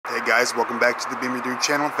Hey guys, welcome back to the Bimmer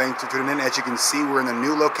channel. Thanks for tuning in. As you can see, we're in the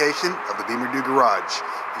new location of the Bimmer garage.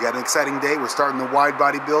 We got an exciting day. We're starting the wide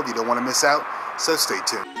body build. You don't want to miss out, so stay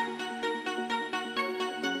tuned.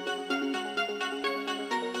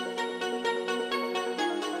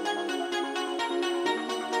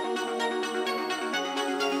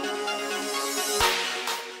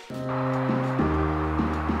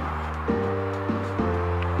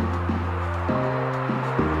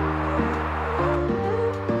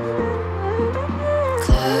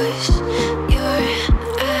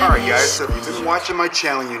 Alright guys, so if you've been watching my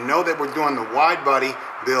channel, you know that we're doing the wide body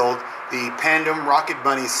build, the Pandem Rocket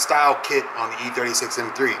Bunny style kit on the E36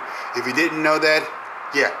 M3. If you didn't know that,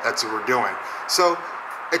 yeah, that's what we're doing. So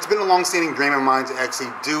it's been a long-standing dream of mine to actually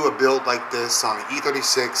do a build like this on the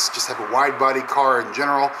E36, just have a wide body car in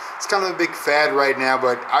general. It's kind of a big fad right now,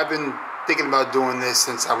 but I've been thinking about doing this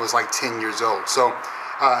since I was like 10 years old. So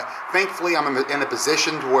thankfully I'm in a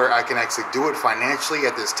position to where I can actually do it financially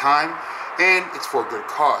at this time. And it's for a good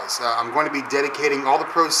cause. I'm going to be dedicating all the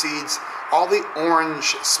proceeds, all the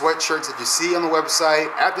orange sweatshirts that you see on the website.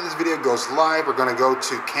 After this video goes live, we're going to go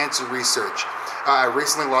to cancer research. I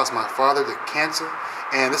recently lost my father to cancer,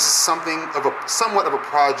 and this is somewhat of a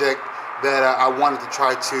project that I wanted to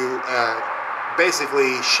try to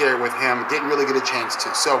basically share with him. Didn't really get a chance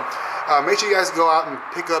to. So make sure you guys go out and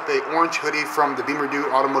pick up an orange hoodie from the Bimmer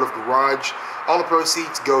Automotive Garage. All the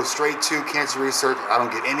proceeds go straight to cancer research. I don't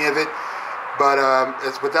get any of it. But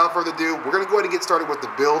without further ado, we're going to go ahead and get started with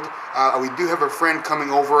the build. We do have a friend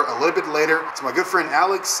coming over a little bit later. It's my good friend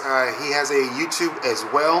Alex. He has a YouTube as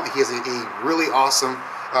well. He has a really awesome,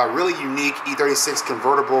 really unique E36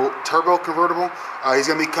 convertible, turbo convertible. He's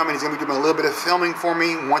going to be coming. He's going to be doing a little bit of filming for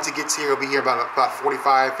me. Once he gets here, he'll be here about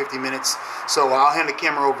 45, 50 minutes. So I'll hand the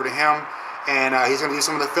camera over to him. And he's going to do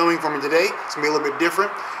some of the filming for me today. It's going to be a little bit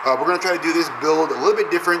different. We're going to try to do this build a little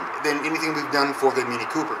bit different than anything we've done for the Mini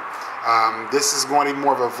Cooper. This is going to be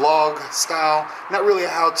more of a vlog style, not really a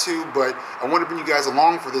how-to, but I want to bring you guys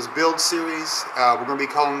along for this build series. We're going to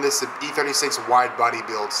be calling this the E36 Wide Body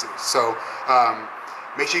Build Series. So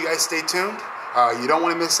make sure you guys stay tuned. You don't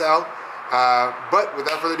want to miss out. But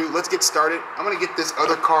without further ado, let's get started. I'm going to get this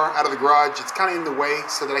other car out of the garage. It's kind of in the way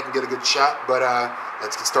so that I can get a good shot, but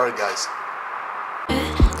let's get started, guys.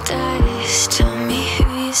 Tell me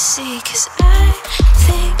who you see, 'cause I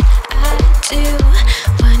think I do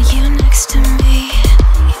want you next to me.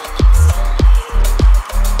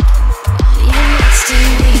 You next to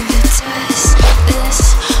me, but does this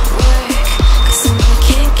work? 'Cause I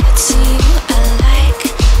can't get to you. I like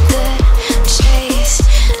the chase,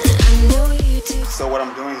 and I know you do. So what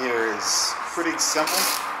I'm doing here is pretty simple.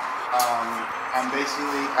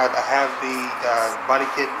 I have the body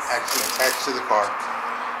kit actually attached to the car.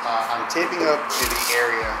 I'm taping up to the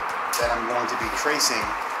area that I'm going to be tracing.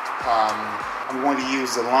 I'm going to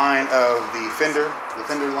use the line of the fender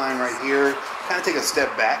line right here, kind of take a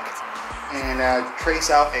step back and trace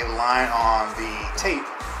out a line on the tape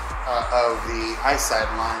of the eyesight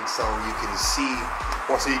line so you can see,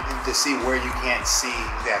 or so you can see where you can't see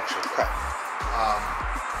the actual cut.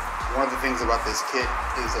 One of the things about this kit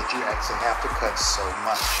is that you actually have to cut so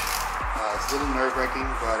much. It's a little nerve-wracking,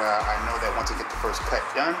 but I know that once I get the first cut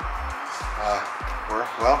done,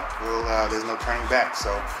 there's no turning back.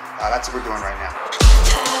 So that's what we're doing right now.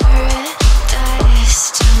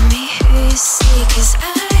 Paradise, tell me who you see, 'cause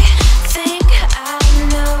I think I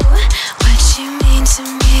know what you mean to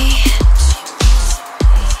me.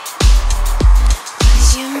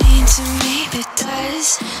 What you mean to me, but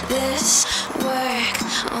does this work?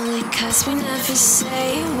 Only 'cause we never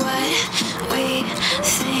say what we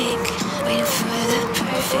think. Waiting for the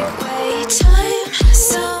perfect way. Time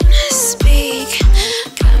zone speak.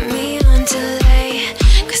 Got me on delay.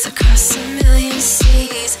 'Cause I crossed a million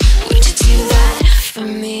seas. Would you do that for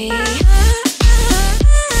me?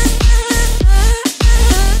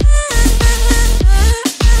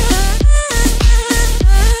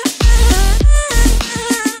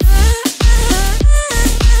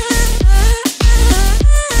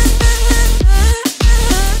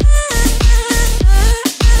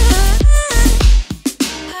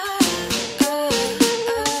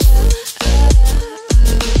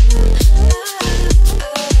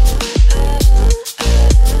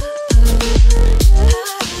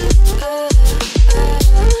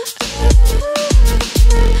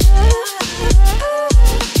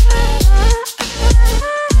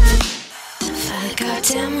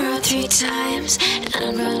 Times, and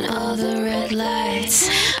I'd run all the red lights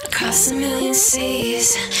across a million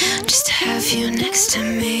seas just to have you next to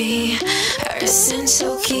me. Paris and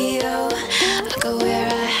Tokyo, I go where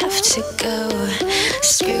I have to go.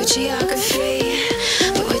 Screw geography,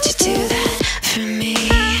 but would you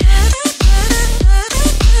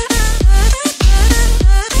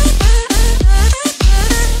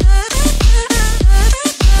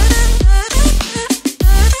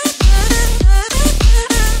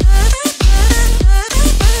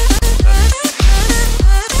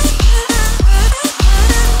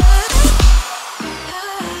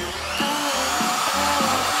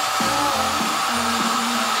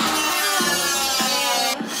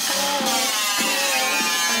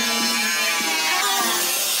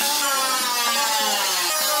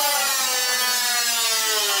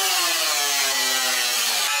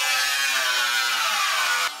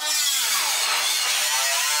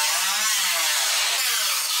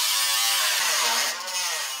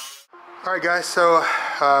All right, guys. So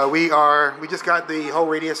we just got the whole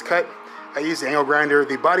radius cut. I used the angle grinder.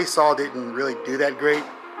 The body saw didn't really do that great.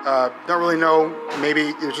 Don't really know. Maybe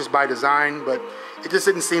it was just by design, but it just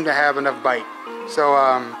didn't seem to have enough bite. So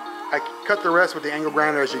I cut the rest with the angle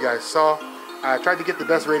grinder, as you guys saw. I tried to get the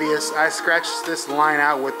best radius. I scratched this line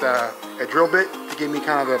out with a drill bit to give me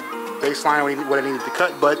kind of the baseline what I needed to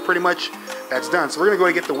cut, but pretty much that's done. So we're gonna go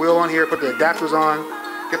and get the wheel on here, put the adapters on,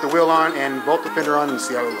 get the wheel on, and bolt the fender on and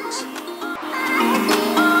see how it looks.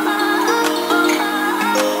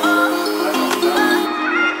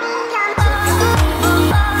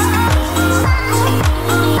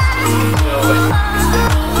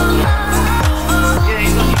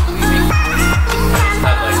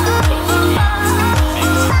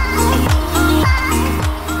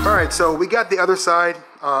 So we got the other side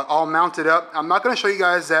all mounted up. I'm not going to show you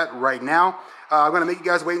guys that right now. I'm going to make you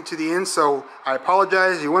guys wait until the end, so I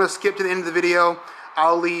apologize. If you want to skip to the end of the video,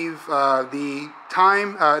 I'll leave the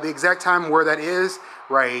time, the exact time where that is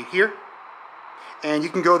right here. And you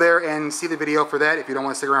can go there and see the video for that if you don't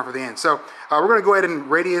want to stick around for the end. So we're going to go ahead and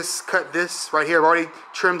radius cut this right here. I've already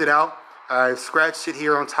trimmed it out. I've scratched it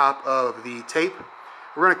here on top of the tape.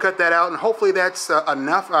 We're going to cut that out, and hopefully that's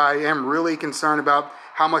enough. I am really concerned about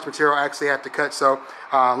how much material I actually have to cut, so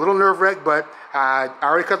a little nerve-wracked, but I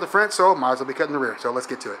already cut the front, so might as well be cutting the rear. So let's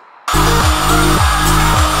get to it.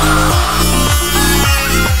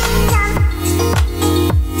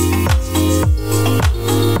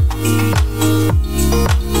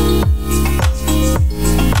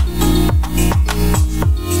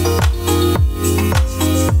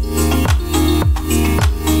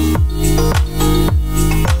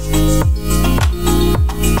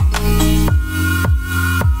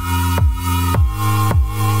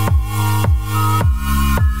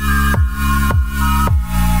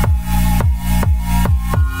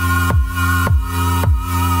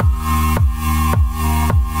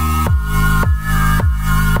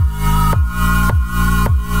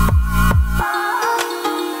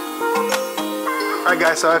 Alright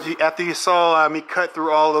guys, so after you saw me cut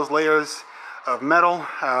through all those layers of metal,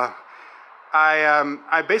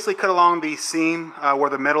 I basically cut along the seam where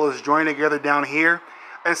the metal is joined together down here,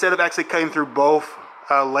 instead of actually cutting through both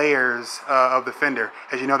layers of the fender.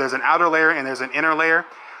 As you know, there's an outer layer and there's an inner layer.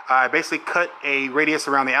 I basically cut a radius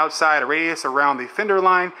around the outside, a radius around the fender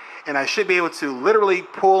line, and I should be able to literally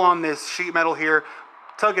pull on this sheet metal here,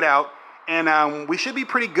 tug it out, and we should be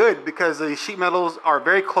pretty good because the sheet metals are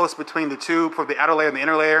very close between the two for the outer layer and the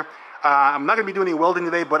inner layer. I'm not going to be doing any welding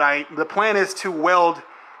today, but the plan is to weld,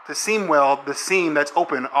 to seam weld the seam that's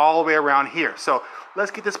open all the way around here. So let's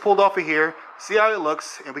get this pulled off of here, see how it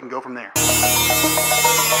looks, and we can go from there.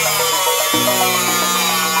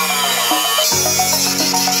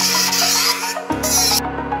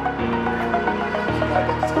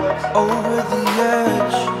 Over the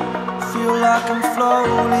edge, feel like I'm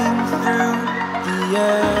floating through the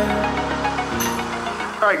air.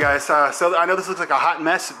 Alright guys, so I know this looks like a hot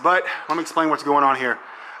mess, but let me explain what's going on here.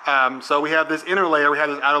 So we have this inner layer, we have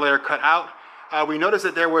this outer layer cut out. We noticed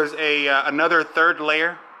that there was another third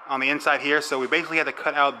layer on the inside here, so we basically had to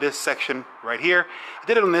cut out this section right here. I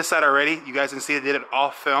did it on this side already. You guys can see I did it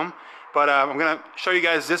off film, but I'm going to show you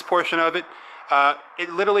guys this portion of it.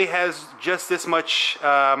 It literally has just this much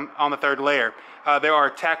on the third layer. There are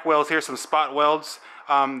tack welds here, some spot welds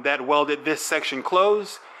that welded this section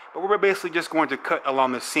closed, but we're basically just going to cut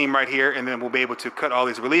along the seam right here, and then we'll be able to cut all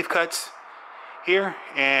these relief cuts here,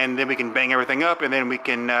 and then we can bang everything up, and then we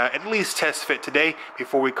can at least test fit today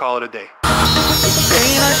before we call it a day.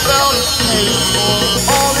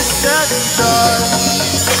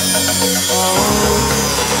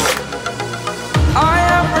 I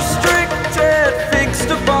am restricted, fixed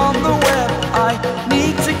upon the web. I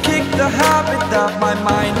need to kick the habit that my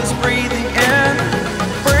mind is breathing in.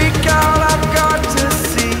 Break out, I've got to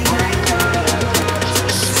see.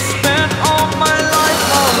 Spent all my life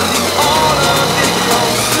holding all of it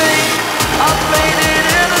closely. I played it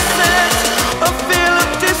innocent, a feel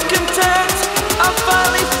of discontent. I'm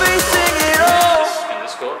finally facing it all. Can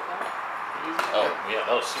this go up? Oh, yeah,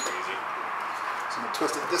 that was super easy. So I'm going to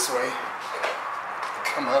twist it this way.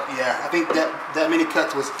 Come up, yeah. I think that many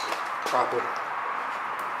cuts was proper,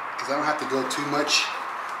 because I don't have to go too much.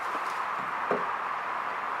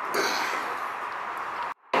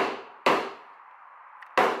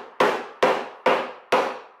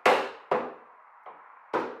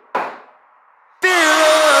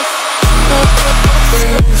 Fearless.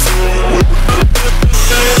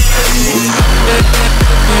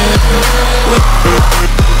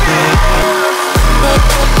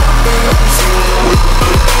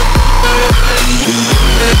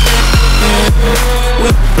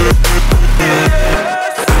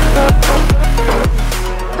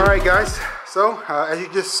 as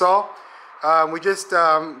you just saw, we just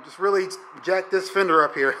really jacked this fender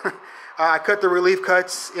up here. I cut the relief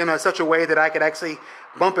cuts in such a way that I could actually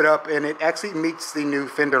bump it up, and it actually meets the new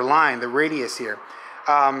fender line, the radius here.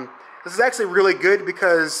 This is actually really good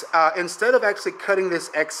because instead of actually cutting this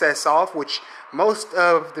excess off, which most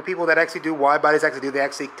of the people that actually do wide bodies actually do, they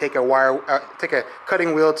actually take a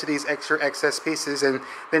cutting wheel to these extra excess pieces and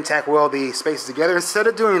then tack weld the spaces together. Instead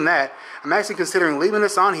of doing that, I'm actually considering leaving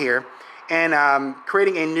this on here and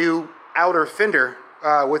creating a new outer fender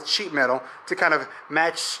with sheet metal to kind of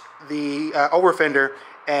match the over fender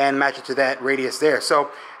and match it to that radius there. So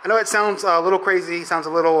I know it sounds a little crazy, sounds a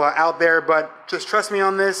little out there, but just trust me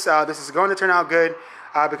on this. This is going to turn out good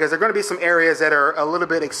because there are going to be some areas that are a little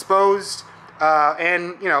bit exposed,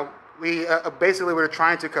 and you know, we basically we're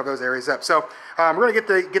trying to cover those areas up. So we're going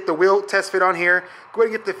to get the wheel test fit on here. Go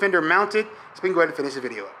ahead and get the fender mounted, so we can go ahead and finish the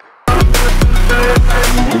video up.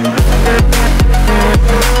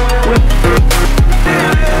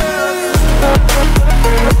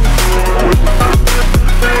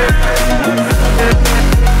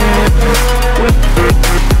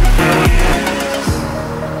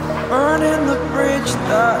 Burning the bridge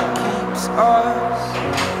that keeps us.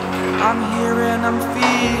 I'm here and I'm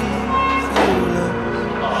feeling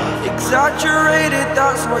exaggerated,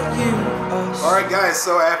 that's what you us. Alright guys,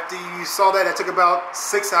 so after you saw that, it took about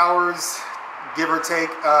 6 hours, give or take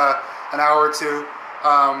an hour or two.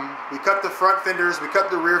 We cut the front fenders, we cut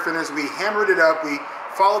the rear fenders, we hammered it up, we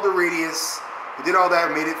followed the radius, we did all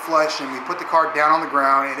that, made it flush, and we put the car down on the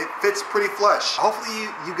ground, and it fits pretty flush. Hopefully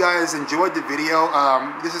you guys enjoyed the video.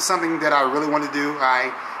 This is something that I really want to do.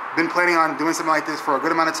 I've been planning on doing something like this for a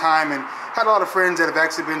good amount of time, and had a lot of friends that have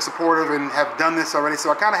actually been supportive and have done this already, so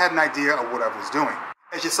I kind of had an idea of what I was doing.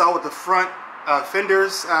 As you saw with the front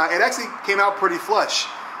fenders, it actually came out pretty flush.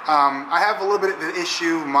 I have a little bit of an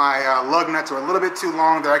issue. My lug nuts are a little bit too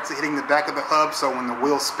long. They're actually hitting the back of the hub, so when the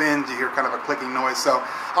wheel spins, you hear kind of a clicking noise. So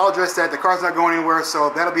I'll address that. The car's not going anywhere, so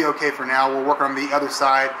that'll be okay for now. We'll work on the other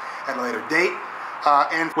side at a later date.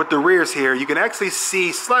 And with the rears here, you can actually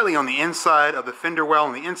see slightly on the inside of the fender well,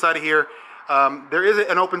 on the inside of here, there is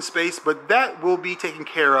an open space, but that will be taken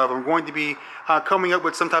care of. I'm going to be coming up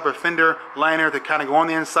with some type of fender liner to kind of go on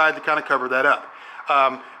the inside to kind of cover that up.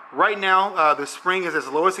 Right now, the spring is as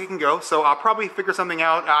low as it can go, so I'll probably figure something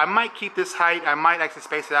out. I might keep this height, I might actually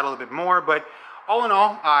space it out a little bit more, but all in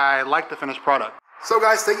all, I like the finished product. So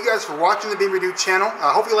guys, thank you guys for watching the Bimmer channel.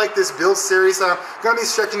 I hope you like this build series. I'm going to be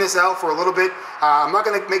stretching this out for a little bit. I'm not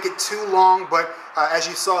going to make it too long, but as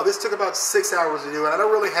you saw, this took about 6 hours to do, and I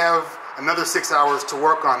don't really have another 6 hours to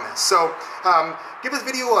work on this. So give this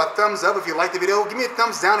video a thumbs up if you like the video. Give me a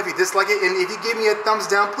thumbs down if you dislike it. And if you give me a thumbs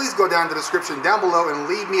down, please go down to the description down below and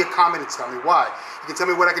leave me a comment and tell me why. You can tell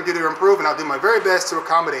me what I can do to improve, and I'll do my very best to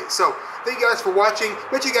accommodate. So thank you guys for watching.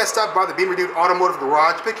 Make sure you guys stop by the Bimmer Automotive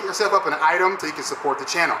Garage. Pick yourself up an item so you can support the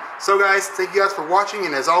channel. So guys, thank you guys for watching,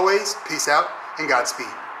 and as always, peace out and Godspeed.